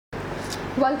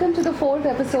Welcome to the fourth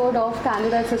episode of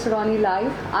Candidate Cicerone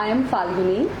Live. I am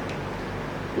Falguni.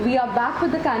 We are back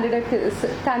with the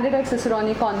Candidate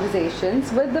Cicerone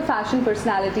conversations with the fashion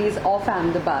personalities of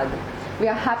Ahmedabad. We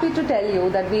are happy to tell you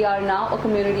that we are now a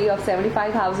community of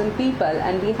 75,000 people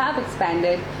and we have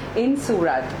expanded in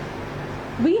Surat.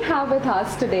 We have with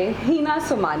us today Heena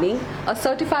Somani, a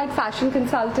certified fashion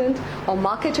consultant, a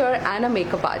marketer and a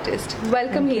makeup artist.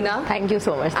 Welcome, Heena. Thank you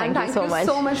so much. Thank you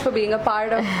so much for being a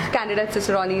part of Candidate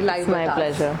Cicerone Live with us. My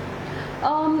pleasure.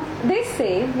 They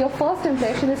say your first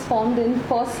impression is formed in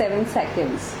first 7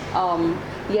 seconds.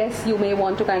 Yes, you may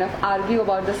want to kind of argue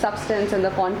about the substance and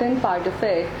the content part of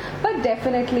it, but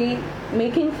definitely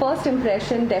making first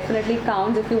impression definitely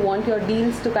counts if you want your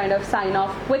deals to kind of sign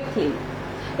off quickly.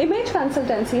 Image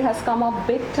consultancy has come up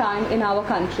big time in our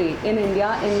country, in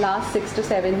India, in last 6 to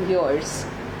 7 years.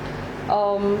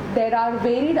 There are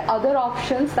varied other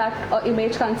options that an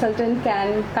image consultant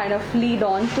can kind of lead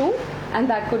on to, and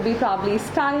that could be probably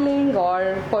styling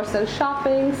or personal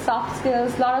shopping, soft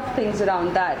skills, a lot of things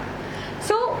around that.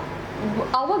 So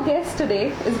our guest today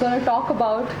is going to talk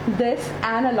about this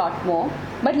and a lot more,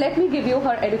 but let me give you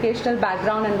her educational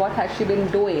background and what has she been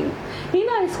doing.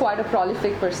 Heena is quite a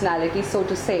prolific personality, so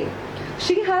to say.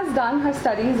 She has done her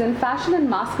studies in fashion and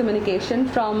mass communication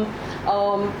from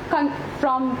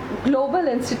global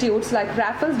institutes like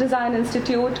Raffles Design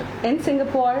Institute in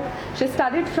Singapore. She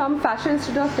studied from Fashion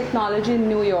Institute of Technology in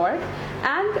New York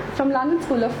and from London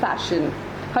School of Fashion.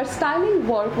 Her styling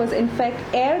work was in fact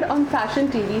aired on Fashion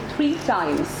TV 3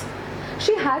 times.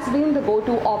 She has been the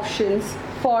go-to options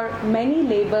for many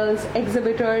labels,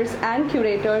 exhibitors and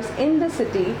curators in the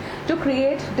city to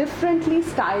create differently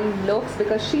styled looks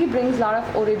because she brings a lot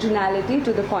of originality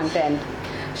to the content.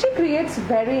 She creates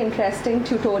very interesting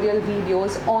tutorial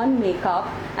videos on makeup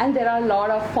and there are a lot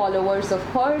of followers of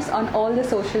hers on all the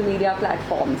social media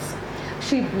platforms.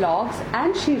 She blogs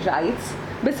and she writes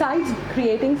besides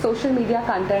creating social media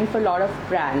content for a lot of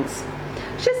brands.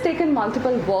 She's taken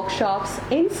multiple workshops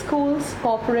in schools,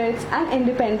 corporates and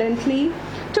independently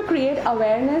to create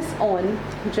awareness on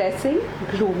dressing,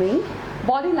 grooming,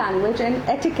 body language and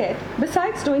etiquette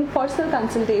besides doing personal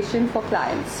consultation for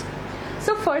clients.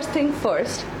 So first thing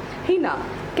first, Heena,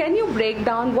 can you break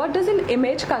down what does an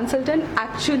image consultant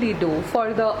actually do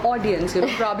for the audience,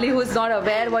 probably who's not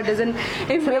aware what does an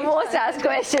image The most asked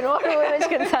question, what do image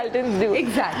consultants do?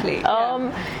 Exactly.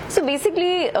 So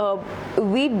basically,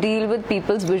 we deal with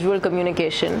people's visual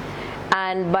communication.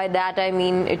 And by that I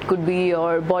mean it could be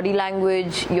your body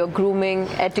language, your grooming,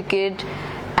 etiquette,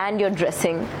 and your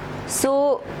dressing.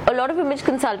 So a lot of image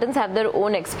consultants have their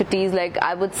own expertise. Like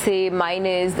I would say mine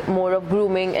is more of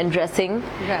grooming and dressing.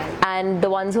 Right. And the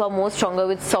ones who are more stronger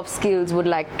with soft skills would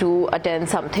like to attend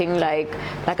something like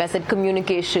I said,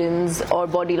 communications or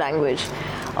body language.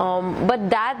 But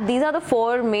these are the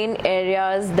 4 main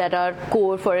areas that are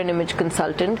core for an image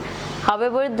consultant.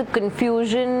 However, the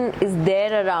confusion is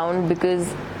there around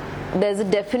because there's a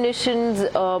definitions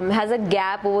has a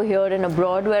gap over here and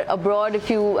abroad, where abroad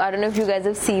I don't know if you guys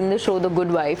have seen the show The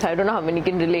Good Wife, I don't know how many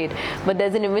can relate, but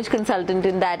there's an image consultant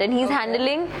in that and he's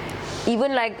handling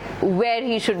even like where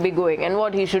he should be going and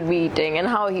what he should be eating and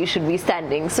how he should be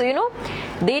standing. So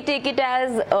they take it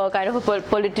as a kind of a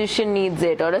politician needs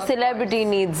it or a celebrity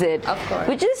needs it,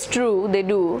 which is true, they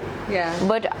do. Yeah.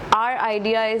 But our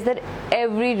idea is that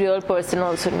every real person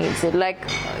also needs it. Like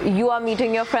you are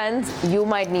meeting your friends, you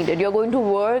might need it. You're going to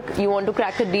work, you want to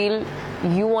crack a deal,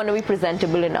 you want to be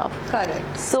presentable enough.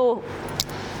 Correct. So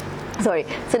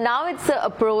now it's an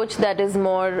approach that is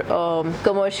more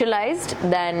commercialized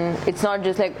than it's not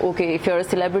just like, okay, if you're a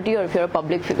celebrity or if you're a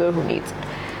public figure who needs it.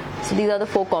 So these are the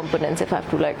 4 components if I have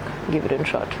to give it in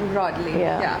short. Broadly,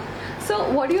 yeah.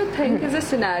 So what do you think is a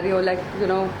scenario,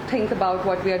 think about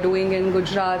what we are doing in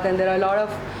Gujarat and there are a lot of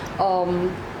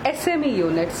SME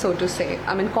units, so to say.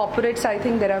 I mean, corporates, I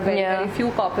think there are very few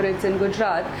corporates in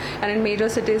Gujarat and in major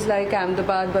cities like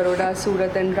Ahmedabad, Baroda,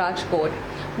 Surat and Rajkot.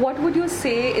 What would you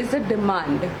say is the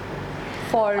demand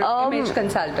for image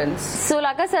consultants? So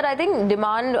like I said, I think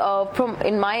demand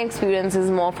in my experience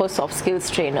is more for soft skills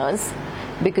trainers.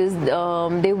 Because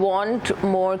they want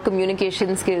more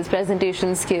communication skills,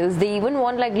 presentation skills. They even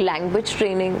want language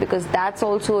training because that's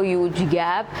also a huge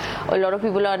gap. A lot of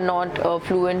people are not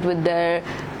fluent with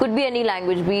could be any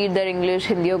language, be it their English,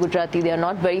 Hindi or Gujarati. They are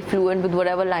not very fluent with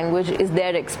whatever language is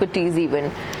their expertise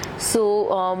even.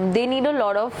 So they need a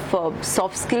lot of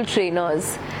soft skill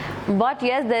trainers. But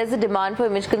yes, there's a demand for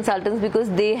image consultants because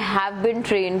they have been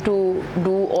trained to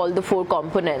do all the 4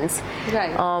 components.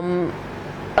 Right.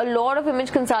 a lot of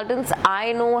image consultants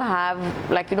I know have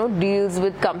deals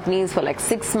with companies for like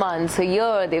 6 months, a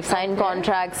year. They've signed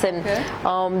contracts, and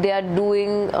they are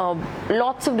doing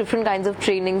lots of different kinds of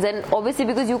trainings. And obviously,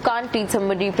 because you can't teach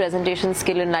somebody presentation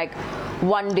skill in like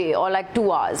 1 day or like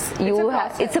 2 hours.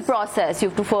 It's a process. You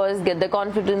have to first get the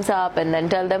confidence up and then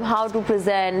tell them how to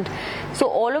present. So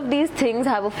all of these things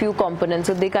have a few components.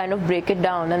 So they kind of break it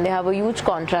down, and they have a huge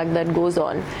contract that goes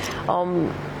on.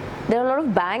 There are a lot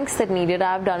of banks that need it.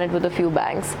 I've done it with a few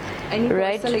banks. Any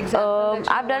personal example?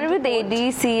 I've done it with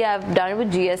ADC, I've done it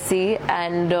with GSC,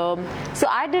 and so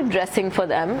I did dressing for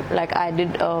them. Like I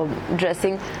did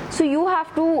dressing. So you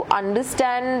have to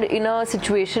understand, in a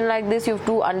situation like this, you have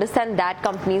to understand that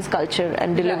company's culture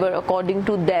and deliver according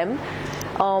to them.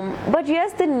 But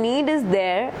yes, the need is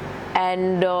there,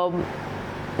 and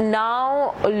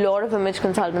now a lot of image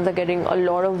consultants are getting a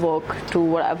lot of work, to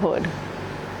what I've heard.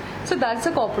 So that's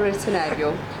a corporate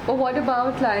scenario. But what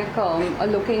about like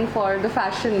looking for the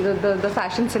fashion, the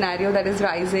fashion scenario that is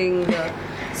rising,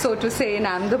 so to say, in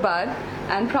Ahmedabad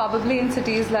and probably in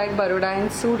cities like Baroda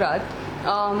and Surat?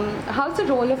 How's the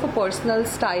role of a personal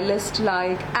stylist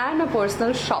and a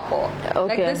personal shopper?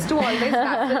 Okay. Like this two always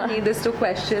baffle me, these two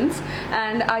questions.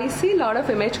 And I see a lot of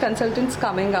image consultants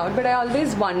coming out, but I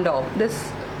always wonder,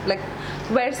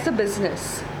 where's the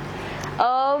business?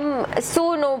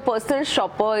 So no, personal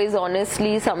shopper is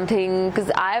honestly something, because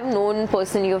I have known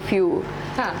personally a few.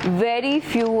 Very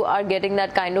few are getting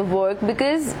that kind of work,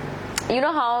 because you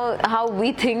know how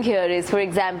we think here is, for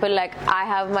example, like I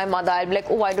have my mother, I'll be like,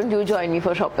 oh, why don't you join me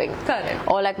for shopping? Correct.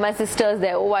 Or like my sister's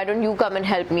there, oh, why don't you come and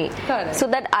help me? Correct. So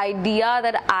that idea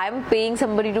that I'm paying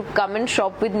somebody to come and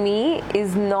shop with me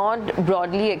is not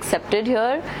broadly accepted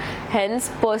here. Hence,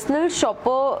 personal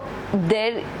shopper,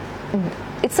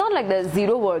 it's not like there's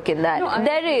zero work in that. No,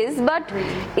 there is, but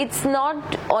it's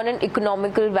not on an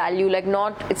economical value,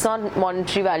 it's not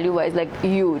monetary value wise like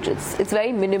huge. It's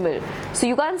very minimal. So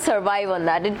you can't survive on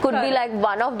that. It could be like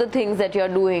one of the things that you're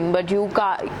doing, but you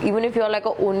can't, even if you're like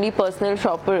a only personal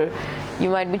shopper, you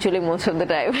might be chilling most of the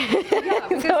time. Yeah,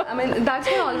 because I mean that's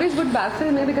what always would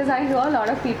baffle me, because I hear a lot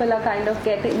of people are kind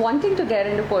of wanting to get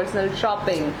into personal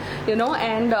shopping,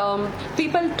 and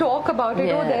people talk about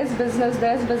it. Oh, there's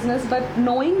business, but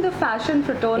knowing the fashion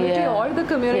fraternity or the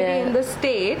community in the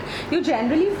state, you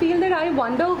generally feel that I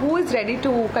wonder who is ready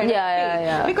to kind of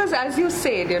pay. Because as you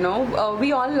said,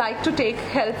 we all like to take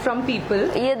help from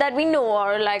people. Yeah, that we know,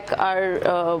 or like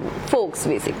our folks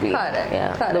basically. Correct.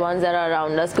 Yeah, Correct. the ones that are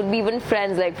around us. Could be even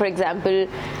friends. Like for example,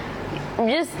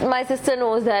 just my sister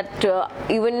knows that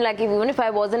even if I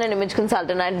wasn't an image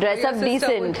consultant, I'd dress up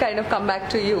decent. Would kind of come back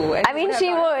to you. I mean,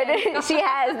 she would. She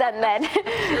has done that.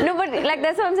 No, but like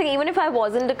that's what I'm saying. Even if I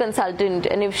wasn't a consultant,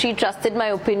 and if she trusted my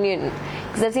opinion,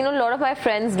 because I've seen a lot of my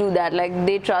friends do that. Like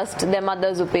they trust their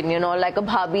mother's opinion or like a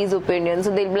bhabhi's opinion.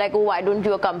 So they'll be like, oh, why don't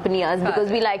you accompany us?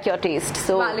 Because we like your taste.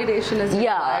 So validation is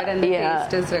required and the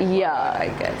taste is required.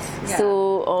 I guess. Yeah.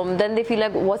 So then they feel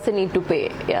like, what's the need to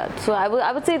pay? Yeah. So I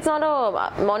would say it's not a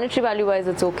monetary value wise,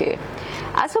 it's okay.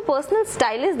 As for personal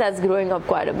stylists, that's growing up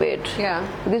quite a bit. Yeah.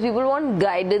 Because people want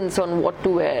guidance on what to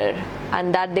wear,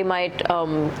 and that they might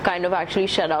kind of actually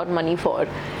shell out money for.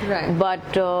 Right.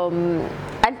 But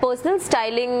and personal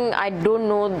styling, I don't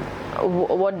know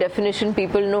what definition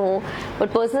people know,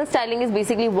 but personal styling is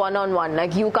basically one-on-one.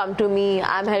 Like you come to me,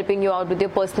 I'm helping you out with your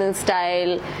personal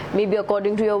style. Maybe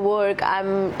according to your work,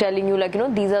 I'm telling you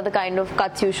these are the kind of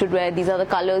cuts you should wear, these are the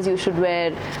colors you should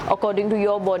wear. According to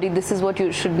your body, this is what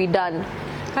you should be done.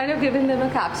 Kind of giving them a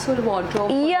capsule wardrobe.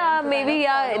 Yeah, maybe,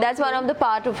 that's one of the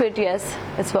part of it, yes.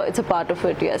 It's a part of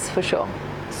it, yes, for sure.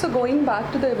 So going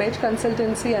back to the image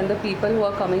consultancy and the people who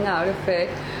are coming out of it,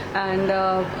 and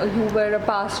you were a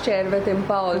past chair with IMPA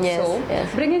also,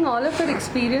 yes. Bringing all of your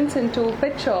experience into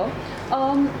picture,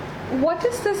 what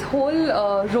is this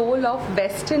whole role of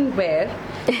Western wear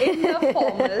in the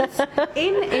formals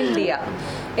in India?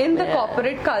 In the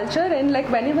corporate culture, and like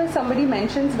whenever somebody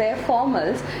mentions wear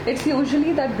formals, it's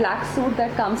usually that black suit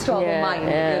that comes to our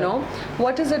mind.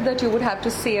 What is it that you would have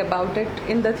to say about it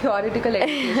in the theoretical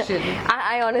education?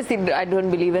 I honestly, I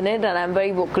don't believe in it, and I'm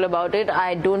very vocal about it.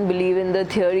 I don't believe in the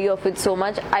theory of it so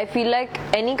much. I feel like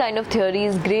any kind of theory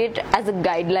is great as a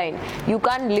guideline. You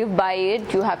can't live by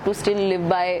it. You have to still live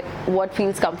by what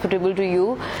feels comfortable to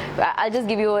you. I'll just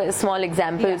give you a small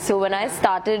example. So when I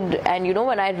started, and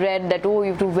when I read that, oh,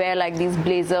 you have to wear like these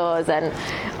blazers, and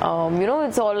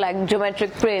it's all like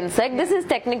geometric prints, like this is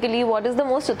technically what is the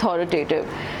most authoritative.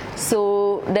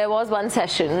 So so there was one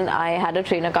session. I had a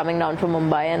trainer coming down from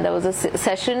Mumbai, and there was a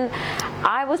session.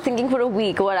 I was thinking for a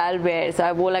week what I'll wear. So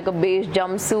I wore like a beige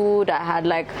jumpsuit. I had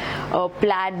like a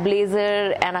plaid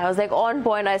blazer, and I was like on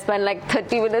point. I spent like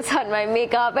 30 minutes on my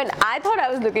makeup, and I thought I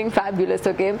was looking fabulous.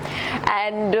 Okay,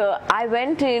 and I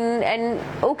went in, and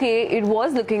okay, it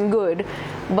was looking good.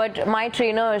 But my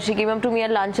trainer, she came up to me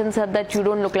at lunch and said that you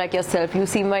don't look like yourself. You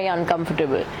seem very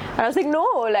uncomfortable. And I was like, no,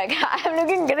 like I'm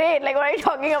looking great. Like, what are you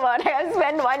talking about? Like, I've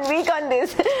spent 1 week on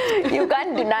this. You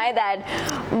can't deny that.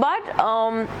 But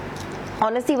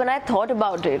honestly, when I thought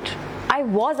about it, I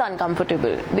was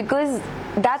uncomfortable because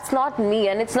that's not me.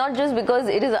 And it's not just because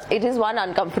it is one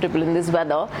uncomfortable in this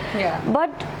weather. Yeah.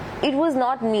 But it was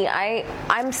not me.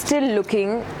 I'm still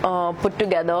looking put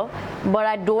together, but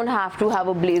I don't have to have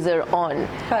a blazer on.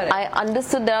 Correct. I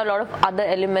understood there are a lot of other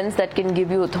elements that can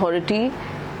give you authority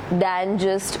than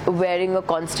just wearing a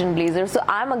constant blazer. So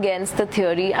I'm against the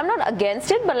theory. I'm not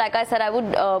against it, but like I said, I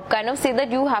would kind of say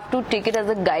that you have to take it as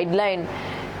a guideline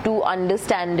to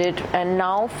understand it. And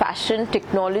now fashion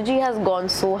technology has gone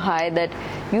so high that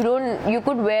you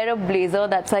could wear a blazer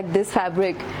that's like this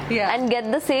fabric, yeah, and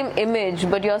get the same image,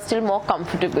 but you're still more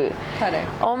comfortable. Correct.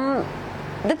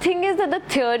 The thing is that the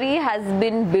theory has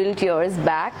been built years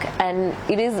back, and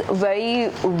it is very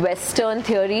Western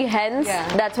theory, hence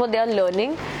that's what they are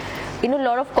learning. In a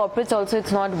lot of corporates also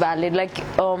it's not valid. Like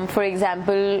for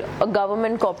example, a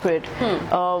government corporate,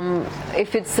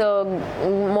 if it's a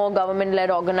more government-led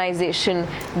organization,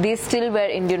 they still wear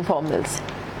Indian formals.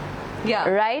 Yeah.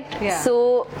 Right? Yeah.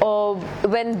 So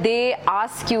when they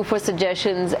ask you for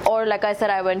suggestions, or like I said,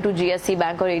 I went to GSC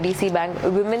Bank or ADC Bank,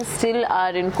 women still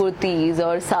are in kurtis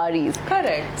or saris.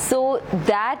 Correct. So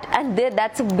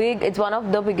it's one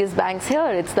of the biggest banks here.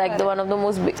 It's like one of the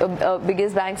most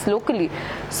biggest banks locally.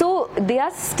 So they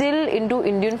are still into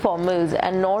Indian formals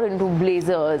and not into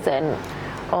blazers and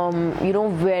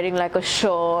wearing like a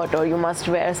shirt, or you must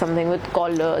wear something with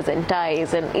collars and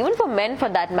ties. And even for men, for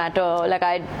that matter, like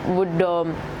I would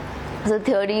the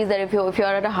theory is that if you're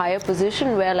at a higher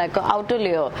position, wear like an outer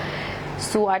layer.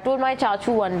 So I told my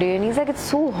chachu one day, and he's like, it's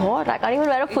so hot, I can't even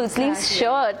wear a full sleeve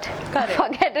shirt.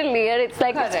 Forget a layer, it's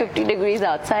like it's 50 degrees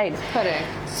outside. Correct.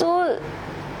 So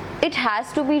it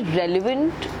has to be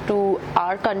relevant to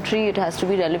our country, it has to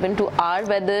be relevant to our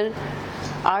weather,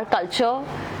 our culture.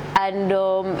 And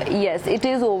yes, it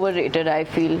is overrated, I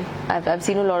feel. I've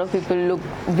seen a lot of people look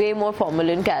way more formal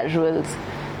in casuals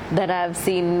than I've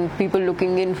seen people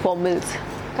looking in formals.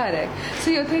 Correct. So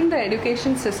you think the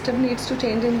education system needs to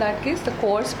change in that case? The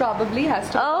course probably has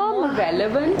to be more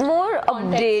relevant, more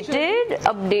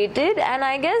updated, and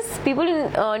I guess people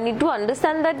need to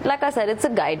understand that, like I said, it's a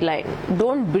guideline.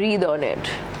 Don't breathe on it.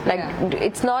 Like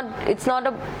it's not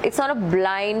a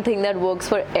blind thing that works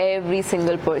for every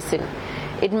single person.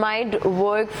 It might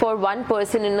work for one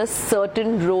person in a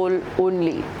certain role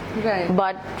only. Right.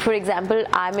 But for example,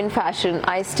 I'm in fashion.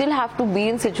 I still have to be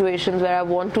in situations where I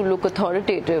want to look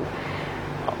authoritative.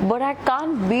 But I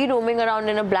can't be roaming around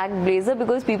in a black blazer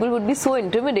because people would be so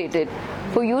intimidated.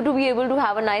 For you to be able to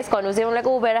have a nice conversation, like,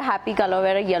 oh, wear a happy color,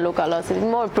 wear a yellow color, so it's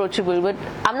more approachable. But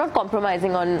I'm not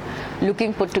compromising on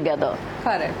looking put together.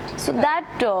 Correct. So that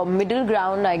middle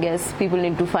ground, I guess, people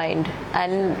need to find.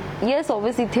 And yes,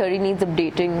 obviously theory needs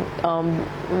updating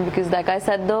because, like I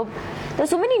said, there's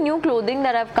so many new clothing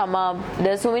that have come up.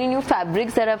 There's so many new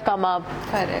fabrics that have come up.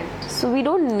 Correct. So we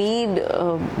don't need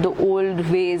the old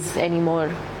ways anymore.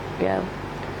 Yeah.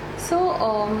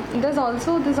 So there's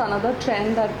also this another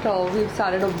trend that we've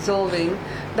started observing,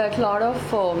 that a lot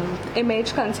of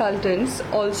image consultants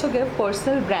also give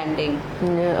personal branding.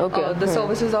 Yeah, okay. The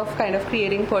services of kind of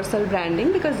creating personal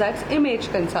branding, because that's image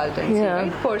consultancy,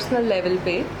 right? Personal level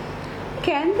pay.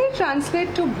 Can they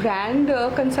translate to brand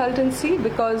consultancy?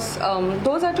 Because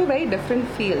those are two very different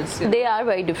fields. They are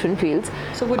very different fields.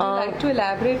 So would you like to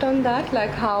elaborate on that?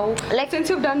 Like how, since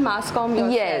you've done mass comm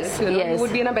yourself, you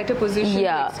would be in a better position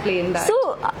to explain that.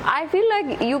 So I feel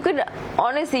like you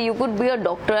could be a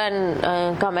doctor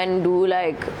and come and do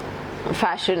like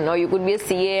fashion, or you could be a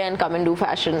CA and come and do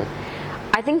fashion.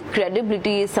 I think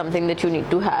credibility is something that you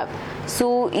need to have.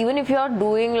 So even if you're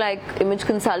doing like image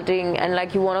consulting and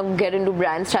like you want to get into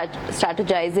brand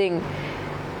strategizing,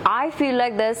 I feel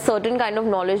like there's certain kind of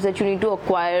knowledge that you need to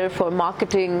acquire for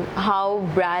marketing. How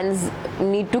brands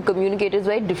need to communicate is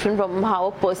very different from how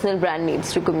a personal brand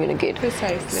needs to communicate.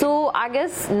 Precisely. So I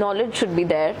guess knowledge should be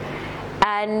there.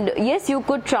 And yes, you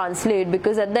could translate,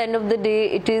 because at the end of the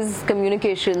day it is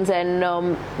communications, and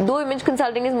though image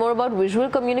consulting is more about visual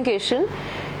communication,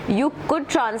 you could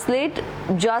translate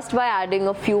just by adding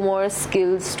a few more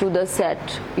skills to the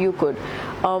set. You could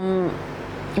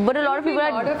But a lot of people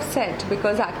a lot are. of set,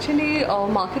 because actually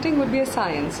marketing would be a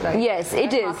science, right? Yes,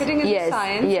 it is. Marketing is a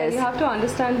science, and you have to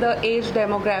understand the age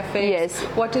demographics. Yes.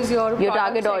 What is your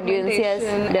target audience? Yes,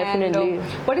 definitely. And,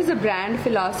 what is the brand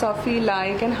philosophy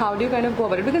like, and how do you kind of go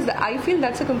about it? Because I feel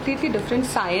that's a completely different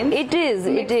science. It is.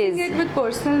 It is. Mixing it with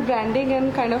personal branding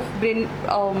and kind of bring.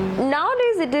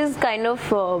 Nowadays, it is kind of.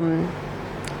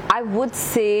 I would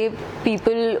say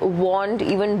people want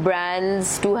even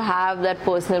brands to have that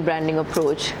personal branding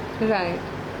approach. Right.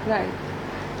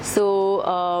 So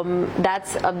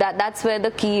that's where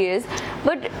the key is.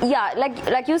 But yeah,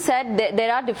 like you said,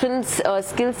 there are different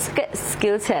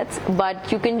skill sets,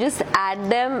 but you can just add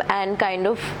them and kind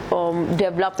of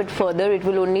develop it further. It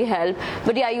will only help.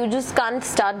 But yeah, you just can't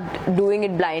start doing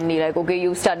it blindly. Like, okay,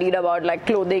 you studied about like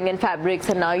clothing and fabrics,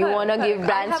 and now you want to give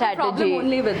brand strategy. I have a problem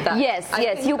only with that.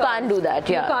 Yes, you can't do that.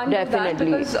 Yeah, you can't definitely.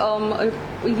 Do that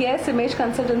because yes, image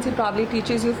consultancy probably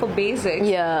teaches you for basics.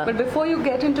 Yeah. But before you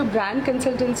get into brand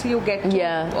consultancy, you get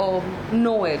to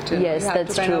know it. Yes, you have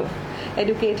that's to kind true. of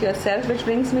educate yourself, which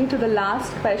brings me to the last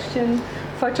question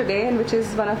for today, and which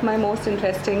is one of my most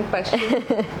interesting questions.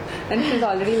 And she's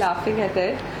already laughing at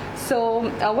it. So,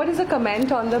 what is a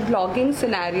comment on the blogging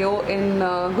scenario in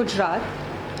Gujarat?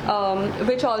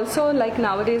 Which also, like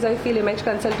nowadays, I feel image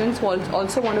consultants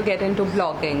also want to get into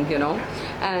blogging,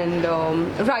 and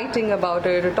writing about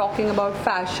it, or talking about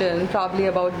fashion, probably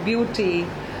about beauty.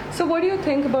 So what do you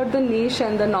think about the niche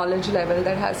and the knowledge level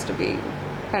that has to be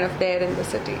kind of there in the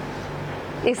city?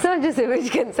 It's not just image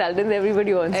consultants,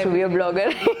 everybody wants to be a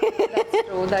blogger.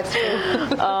 That's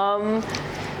true.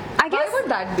 I guess. Why would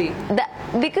that be?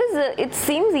 Because it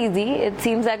seems easy, it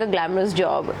seems like a glamorous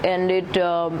job, and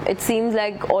it seems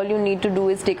like all you need to do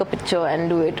is take a picture and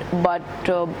do it. But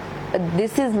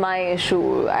this is my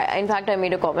issue. In fact, I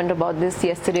made a comment about this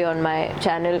yesterday on my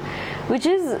channel, which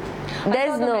is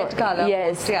there's no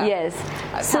yes.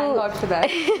 So thank God for that.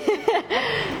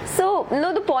 So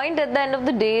no, the point at the end of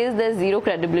the day is there's zero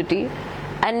credibility,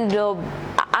 and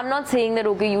I'm not saying that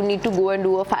okay, you need to go and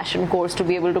do a fashion course to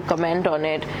be able to comment on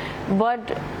it,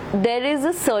 but there is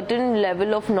a certain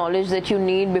level of knowledge that you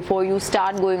need before you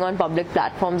start going on public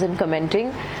platforms and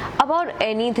commenting about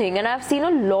anything. And I've seen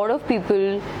a lot of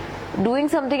people doing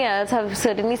something else, have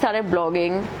certainly started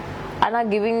blogging and are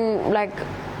giving like,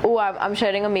 oh, I'm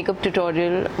sharing a makeup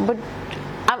tutorial, but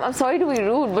I'm sorry to be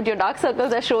rude, but your dark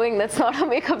circles are showing that's not a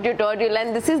makeup tutorial,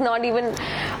 and this is not even,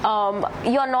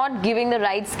 you're not giving the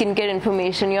right skincare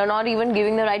information, you're not even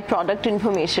giving the right product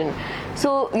information.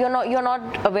 So you're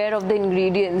not aware of the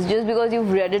ingredients just because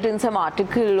you've read it in some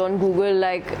article on Google,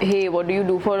 like, hey, what do you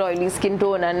do for oily skin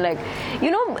tone? And like,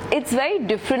 it's very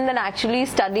different than actually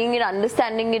studying it,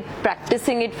 understanding it,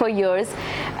 practicing it for years.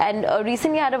 And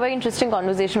recently I had a very interesting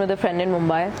conversation with a friend in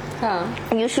Mumbai.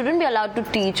 You shouldn't be allowed to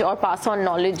teach or pass on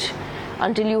knowledge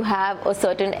until you have a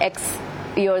certain X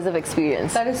years of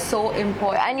experience. That is so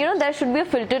important. And there should be a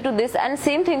filter to this, and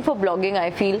same thing for blogging, I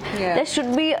feel. There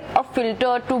should be a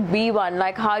filter to be one,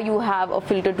 like how you have a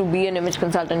filter to be an image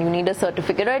consultant. You need a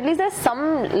certificate, or at least there's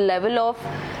some level of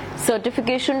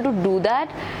certification to do that,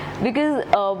 because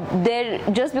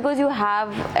just because you have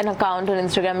an account on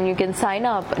Instagram and you can sign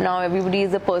up, now everybody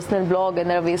is a personal blog and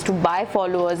there are ways to buy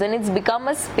followers, and it's become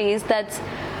a space that's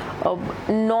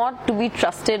not to be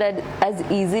trusted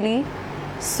as easily.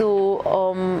 So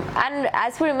and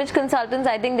as for image consultants,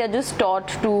 I think they're just taught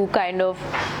to kind of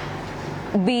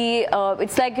be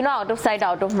it's like out of sight,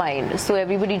 out of mind. So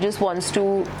everybody just wants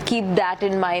to keep that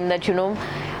in mind, that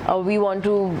we want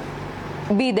to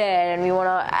be there and we want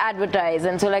to advertise,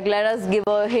 and so like let us give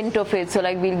a hint of it, so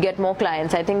like we'll get more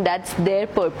clients. I think that's their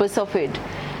purpose of it.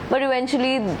 But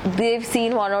eventually they've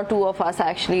seen one or two of us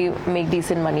actually make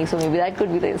decent money, so maybe that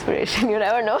could be the inspiration. You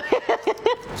never know.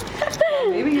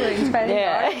 Maybe you're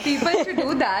inspiring people to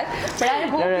do that. But I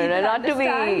hope people not to be,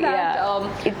 that I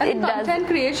think content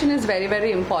creation is very,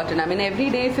 very important. I mean, every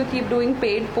day if you keep doing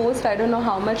paid posts, I don't know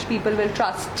how much people will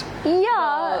trust. It's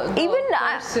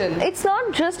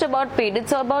not just about paid,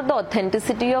 it's about the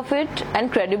authenticity of it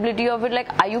and credibility of it.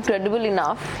 Like, are you credible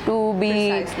enough to be?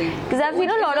 Because I've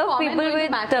seen a lot of people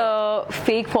with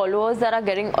fake followers that are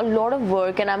getting a lot of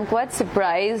work, and I'm quite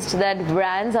surprised that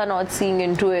brands are not seeing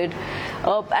into it.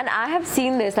 And I have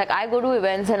seen this, like I go to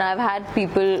events and I've had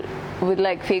people with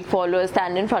like fake followers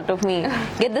stand in front of me,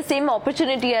 get the same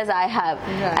opportunity as I have.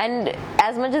 And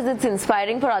as much as it's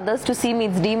inspiring for others to see me,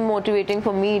 it's demotivating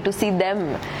for me to see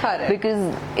them.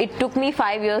 Because it took me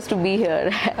 5 years to be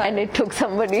here and it took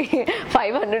somebody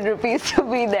 500 rupees to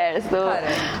be there. So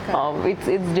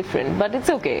it's different, but it's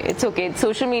okay.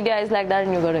 Social media is like that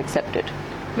and you got to accept it.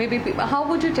 Maybe how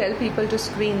would you tell people to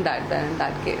screen that then in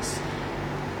that case?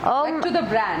 Like to the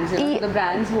brands, to the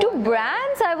brands. To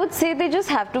brands, I would say they just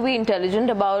have to be intelligent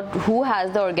about who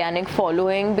has the organic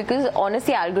following, because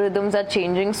honestly algorithms are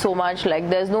changing so much. Like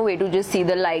there's no way to just see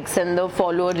the likes and the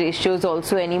follower ratios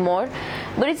also anymore.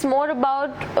 But it's more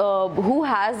about who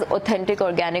has authentic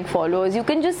organic followers. You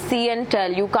can just see and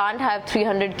tell. You can't have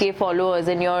 300k followers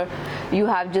and you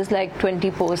have just like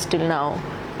 20 posts till now.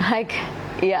 Like,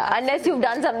 yeah, unless you've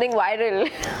done something viral.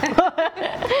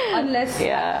 Unless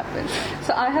that happens.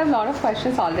 So I have a lot of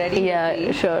questions already.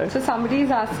 Yeah, sure. So somebody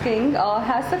is asking,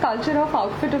 has the culture of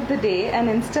outfit of the day and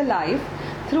Insta Life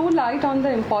threw light on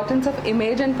the importance of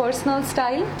image and personal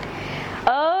style?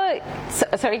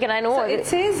 Sorry, can I know? So it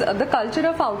says the culture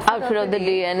of outfit of the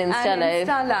day and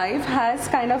Insta Life has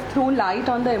kind of threw light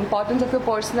on the importance of your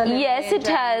personal image. Yes, it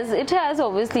has. It has.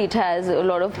 Obviously, it has a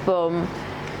lot of.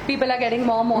 People are getting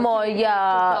more,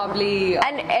 yeah. Probably.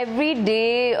 And every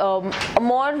day,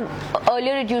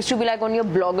 earlier it used to be like only a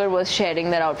blogger was sharing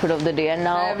their outfit of the day, and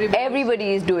now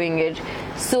everybody is doing it.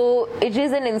 So it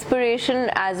is an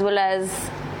inspiration as well as,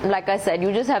 like I said,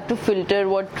 you just have to filter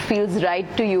what feels right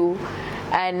to you.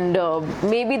 And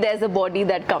maybe there's a body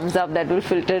that comes up that will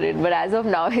filter it, but as of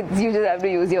now you just have to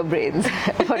use your brains.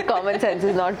 But common sense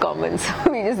is not common, so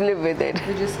we just live with it.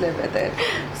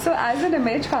 So as an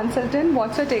image consultant,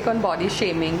 what's your take on body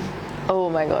shaming? Oh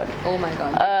my god.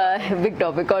 Big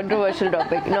topic, controversial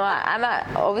topic. No, I'm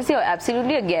obviously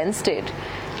absolutely against it.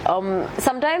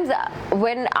 Sometimes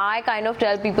when I kind of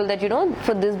tell people that,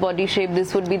 for this body shape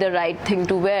this would be the right thing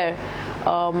to wear,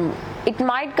 it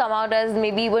might come out as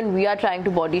maybe when we are trying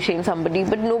to body shame somebody,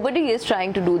 but nobody is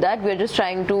trying to do that. We're just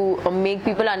trying to make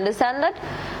people understand that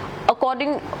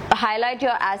highlight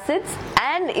your assets,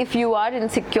 and if you are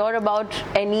insecure about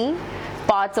any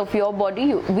parts of your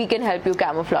body, we can help you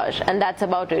camouflage, and that's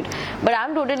about it. But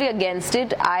I'm totally against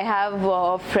it. I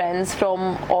have friends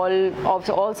from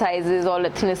all sizes, all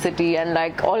ethnicity, and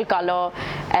like all color,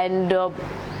 and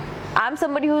I'm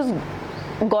somebody who's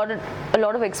got a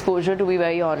lot of exposure, to be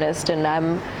very honest, and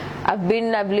I've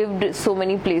lived so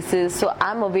many places, so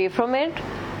I'm away from it.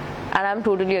 And I'm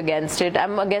totally against it.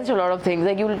 I'm against a lot of things.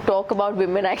 Like, you talk about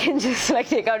women, I can just like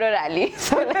take out a rally.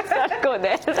 So let's not go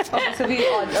there. Okay,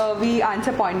 so we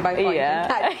answer point by point.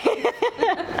 Yeah.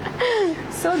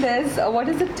 So there's what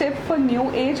is the tip for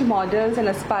new age models and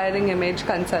aspiring image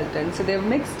consultants? So they've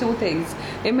mixed two things.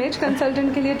 Image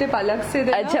consultant ke liye tip alag se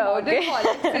dena, model ko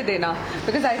alag se dena.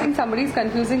 Because I think somebody is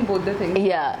confusing both the things.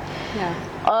 Yeah.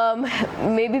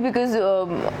 Maybe because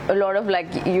a lot of,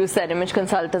 like you said, image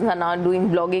consultants are now doing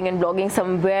blogging, and blogging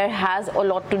somewhere has a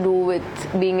lot to do with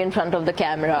being in front of the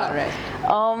camera.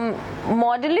 Right.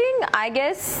 Modeling, I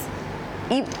guess,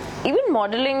 even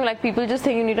modeling, like people just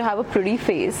think you need to have a pretty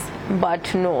face,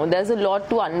 but no, there's a lot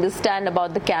to understand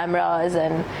about the cameras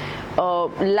and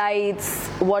lights,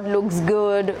 what looks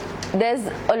good. There's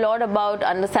a lot about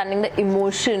understanding the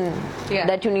emotion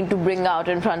that you need to bring out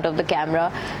in front of the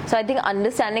camera. So I think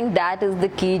understanding that is the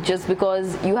key. Just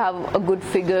because you have a good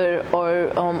figure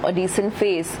or a decent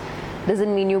face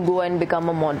doesn't mean you go and become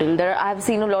a model. I've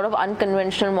seen a lot of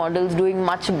unconventional models doing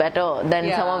much better than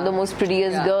some of the most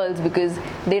prettiest girls, because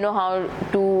they know how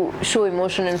to show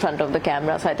emotion in front of the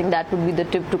camera. So I think that would be the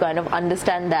tip, to kind of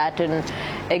understand that and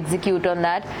execute on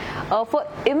that. For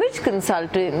image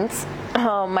consultants,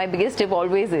 my biggest tip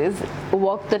always is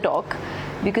walk the talk,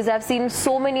 because I've seen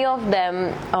so many of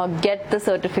them get the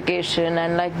certification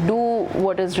and like do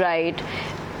what is right.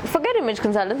 Forget image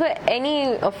consultants, for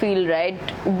any field, right?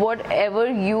 Whatever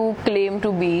you claim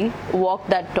to be, walk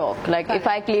that talk. Like, if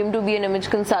I claim to be an image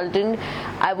consultant,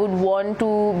 I would want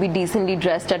to be decently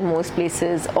dressed at most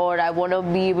places, or I want to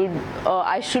be able,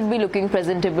 I should be looking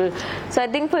presentable. So I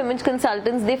think for image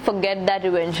consultants, they forget that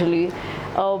eventually.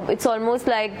 It's almost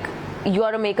like you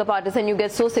are a makeup artist and you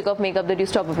get so sick of makeup that you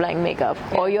stop applying makeup.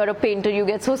 Or you're a painter, you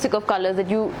get so sick of colors that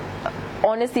you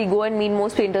honestly go and meet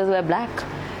most painters wear black,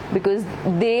 because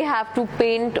they have to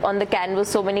paint on the canvas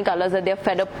so many colors that they're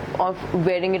fed up of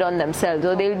wearing it on themselves,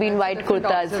 or they'll be in white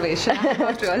kurtas. Observation. I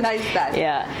don't realize that.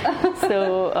 Yeah.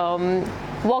 So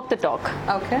walk the talk.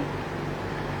 Okay.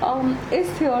 Is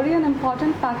theory an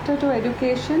important factor to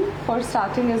education for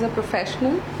starting as a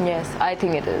professional? Yes, I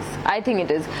think it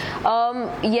is.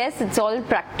 Yes, it's all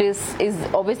practice. Is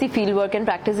obviously field work, and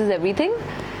practice is everything.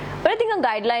 But I think a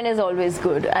guideline is always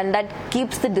good, and that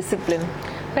keeps the discipline.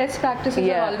 Best practices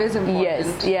are always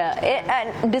important. Yes,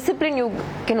 and discipline you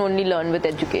can only learn with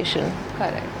education.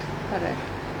 Correct.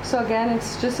 So again,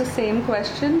 it's just the same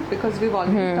question because we've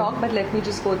already talked, but let me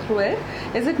just go through it.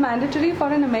 Is it mandatory for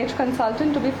an image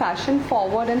consultant to be fashion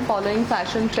forward and following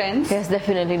fashion trends? Yes,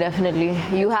 definitely.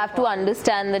 You have to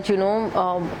understand that,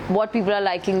 what people are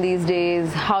liking these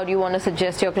days, how do you want to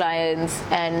suggest your clients,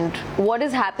 and what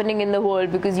is happening in the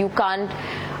world, because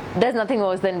there's nothing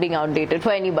worse than being outdated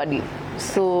for anybody.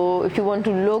 So if you want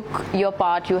to look your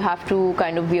part, you have to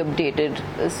kind of be updated.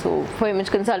 So for image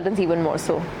consultants, even more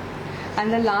so.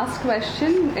 And the last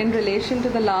question, in relation to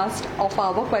the last of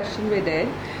our question we did,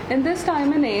 in this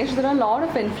time and age, there are a lot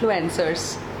of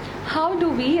influencers. How do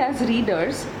we as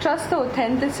readers trust the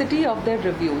authenticity of their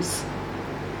reviews?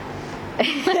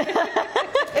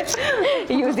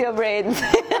 Use your brains.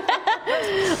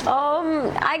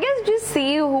 I guess just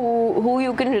see who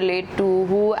you can relate to,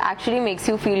 who actually makes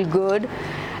you feel good,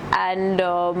 and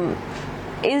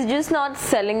is just not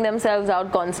selling themselves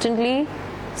out constantly.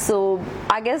 So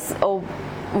I guess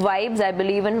vibes, I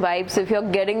believe in vibes. So if you're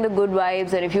getting the good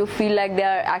vibes and if you feel like they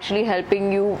are actually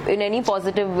helping you in any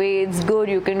positive way, it's good,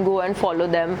 you can go and follow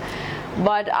them.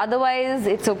 But otherwise,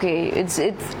 it's okay.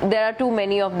 There are too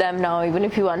many of them now. Even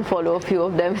if you unfollow a few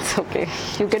of them, it's okay.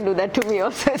 You can do that to me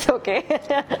also. It's okay.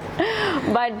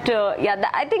 But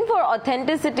I think for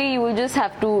authenticity, you will just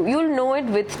have to. You'll know it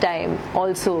with time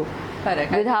also.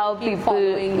 Correct. With how people,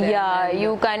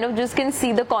 you kind of just can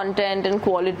see the content and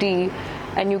quality,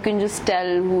 and you can just tell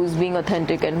who's being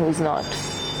authentic and who's not.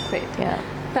 Great. Yeah.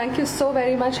 Thank you so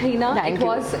very much, Heena. Thank you. It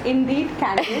was indeed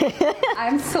candid.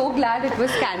 I'm so glad it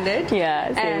was candid. Yeah,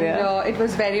 same here. And it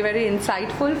was very, very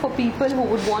insightful for people who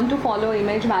would want to follow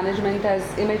image management as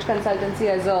image consultancy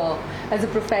as a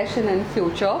profession in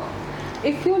future.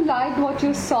 If you liked what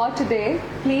you saw today,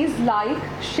 please like,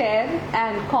 share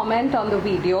and comment on the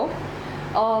video.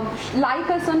 Like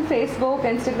us on Facebook,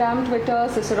 Instagram, Twitter.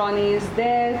 Cicerone is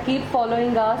there. Keep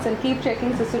following us and keep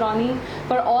checking Cicerone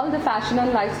for all the fashion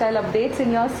and lifestyle updates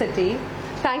in your city.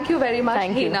 Thank you very much,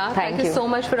 Heena. Thank you so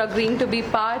much for agreeing to be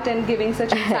part and giving such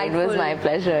insightful It was my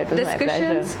pleasure.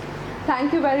 discussions.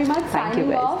 Thank you very much. Thank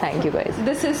you guys. Thank you guys.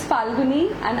 This is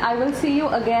Falguni, and I will see you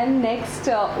again next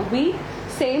week.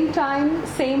 Same time,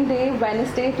 same day,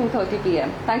 Wednesday, 2:30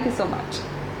 p.m. Thank you so much.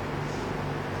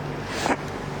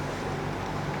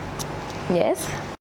 Yes.